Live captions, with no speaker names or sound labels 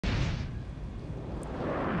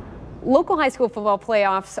Local high school football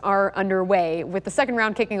playoffs are underway, with the second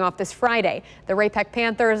round kicking off this Friday. The Ray-Pec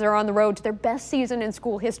Panthers are on the road to their best season in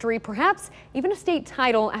school history, perhaps even a state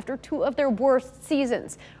title after two of their worst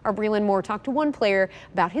seasons. Our Breland Moore talked to one player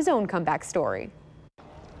about his own comeback story.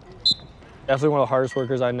 Definitely one of the hardest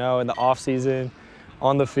workers I know in the off season,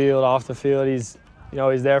 on the field, off the field. He's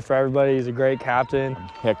there for everybody. He's a great captain.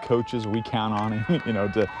 Head coaches, we count on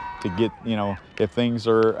him, to get, if things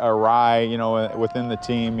are awry, within the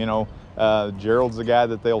team, Gerald's the guy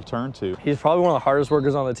that they'll turn to. He's probably one of the hardest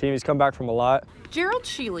workers on the team. He's come back from a lot. Gerald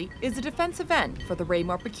Sheely is a defensive end for the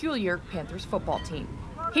Ray-Pec Panthers football team.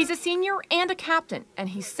 He's a senior and a captain, and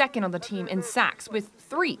he's second on the team in sacks with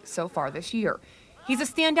 3 so far this year. He's a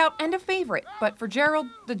standout and a favorite, but for Gerald,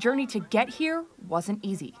 the journey to get here wasn't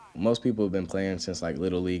easy. Most people have been playing since like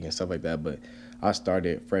Little League and stuff like that, but I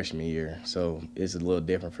started freshman year, so it's a little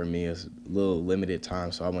different for me. It's a little limited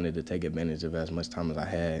time, so I wanted to take advantage of as much time as I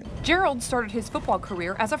had. Gerald started his football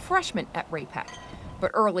career as a freshman at Ray-Pec,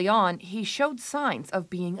 but early on, he showed signs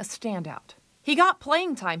of being a standout. He got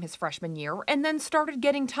playing time his freshman year and then started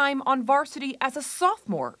getting time on varsity as a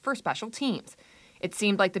sophomore for special teams. It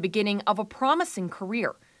seemed like the beginning of a promising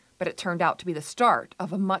career, but it turned out to be the start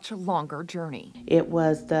of a much longer journey. It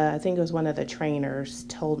was I think it was one of the trainers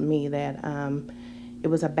told me that it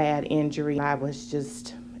was a bad injury. I was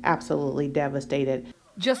just absolutely devastated.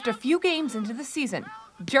 Just a few games into the season,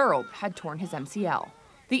 Gerald had torn his MCL.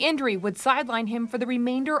 The injury would sideline him for the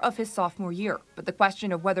remainder of his sophomore year, but the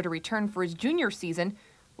question of whether to return for his junior season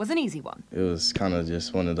was an easy one. It was kind of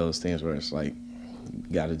just one of those things where it's like,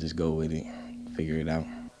 you got to just go with it, figure it out.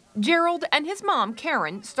 Gerald and his mom,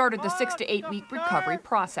 Karen, started the 6 to 8 week recovery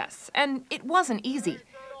process, and it wasn't easy.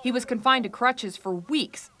 He was confined to crutches for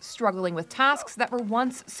weeks, struggling with tasks that were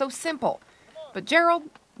once so simple. But Gerald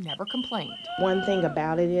never complained. One thing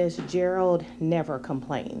about it is Gerald never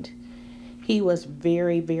complained. He was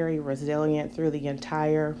very, very resilient through the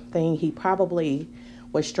entire thing. He probably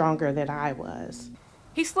was stronger than I was.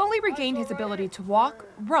 He slowly regained his ability to walk,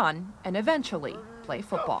 run, and eventually play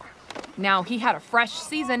football. Now he had a fresh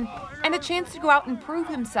season and a chance to go out and prove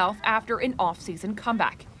himself after an off-season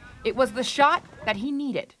comeback. It was the shot that he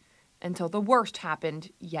needed until the worst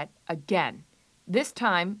happened yet again. This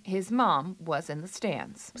time, his mom was in the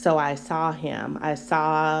stands. So I saw him. I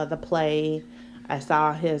saw the play. I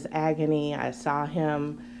saw his agony. I saw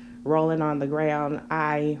him rolling on the ground.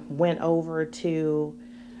 I went over to,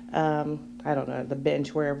 I don't know, the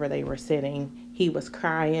bench, wherever they were sitting. He was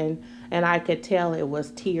crying, and I could tell it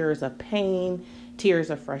was tears of pain, tears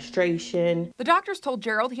of frustration. The doctors told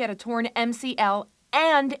Gerald he had a torn MCL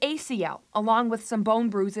and ACL, along with some bone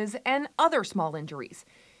bruises and other small injuries.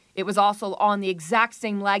 It was also on the exact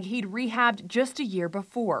same leg he'd rehabbed just a year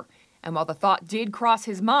before. And while the thought did cross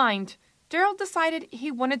his mind, Gerald decided he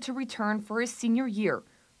wanted to return for his senior year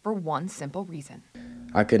for one simple reason.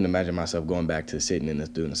 I couldn't imagine myself going back to sitting in the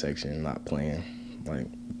student section and not playing. Like,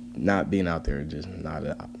 not being out there, just not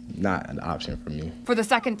an option for me. For the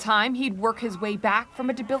second time, he'd work his way back from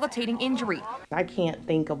a debilitating injury. I can't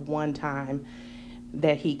think of one time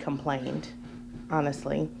that he complained,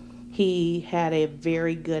 honestly. He had a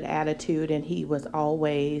very good attitude, and he was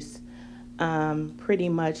always pretty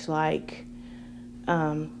much like,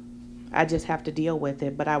 I just have to deal with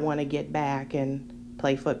it, but I want to get back and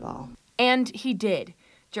play football. And he did.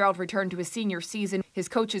 Gerald returned to his senior season. His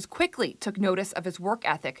coaches quickly took notice of his work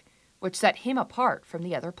ethic, which set him apart from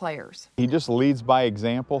the other players. He just leads by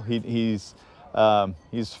example. He's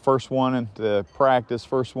first one to practice,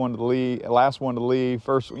 first one to leave, last one to leave.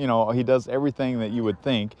 First, he does everything that you would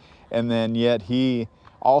think, and then yet he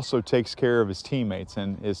also takes care of his teammates,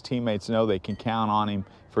 and his teammates know they can count on him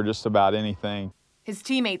for just about anything. His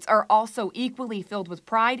teammates are also equally filled with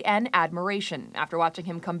pride and admiration after watching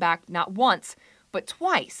him come back not once, but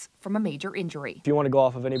twice from a major injury. If you want to go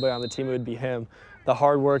off of anybody on the team, it would be him. The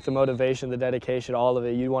hard work, the motivation, the dedication, all of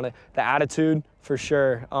it. The attitude, for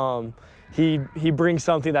sure. He brings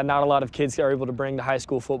something that not a lot of kids are able to bring to high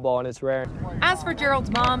school football, and it's rare. As for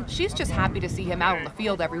Gerald's mom, she's just happy to see him out on the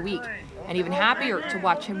field every week, and even happier to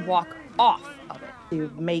watch him walk off of it.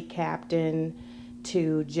 To make captain,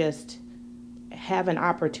 to just have an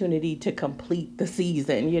opportunity to complete the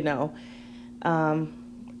season,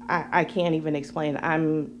 I can't even explain.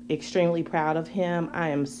 I'm extremely proud of him. I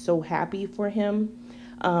am so happy for him.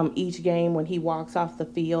 Each game when he walks off the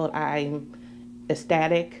field, I'm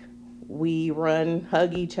ecstatic. We run,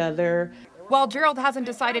 hug each other. While Gerald hasn't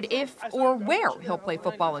decided if or where he'll play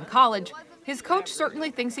football in college, his coach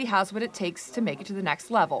certainly thinks he has what it takes to make it to the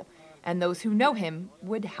next level. And those who know him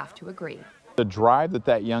would have to agree. The drive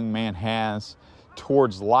that young man has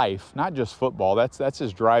towards life, not just football. That's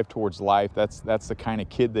his drive towards life. That's the kind of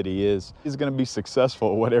kid that he is. He's going to be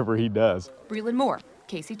successful at whatever he does. Breland Moore,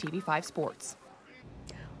 KCTV5 Sports.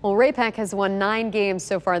 Well, Ray-Pec has won 9 games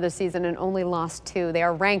so far this season and only lost 2. They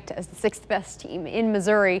are ranked as the 6th best team in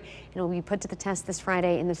Missouri and will be put to the test this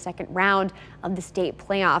Friday in the second round of the state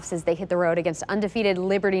playoffs as they hit the road against undefeated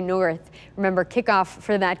Liberty North. Remember, kickoff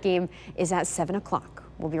for that game is at 7 o'clock.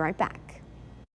 We'll be right back.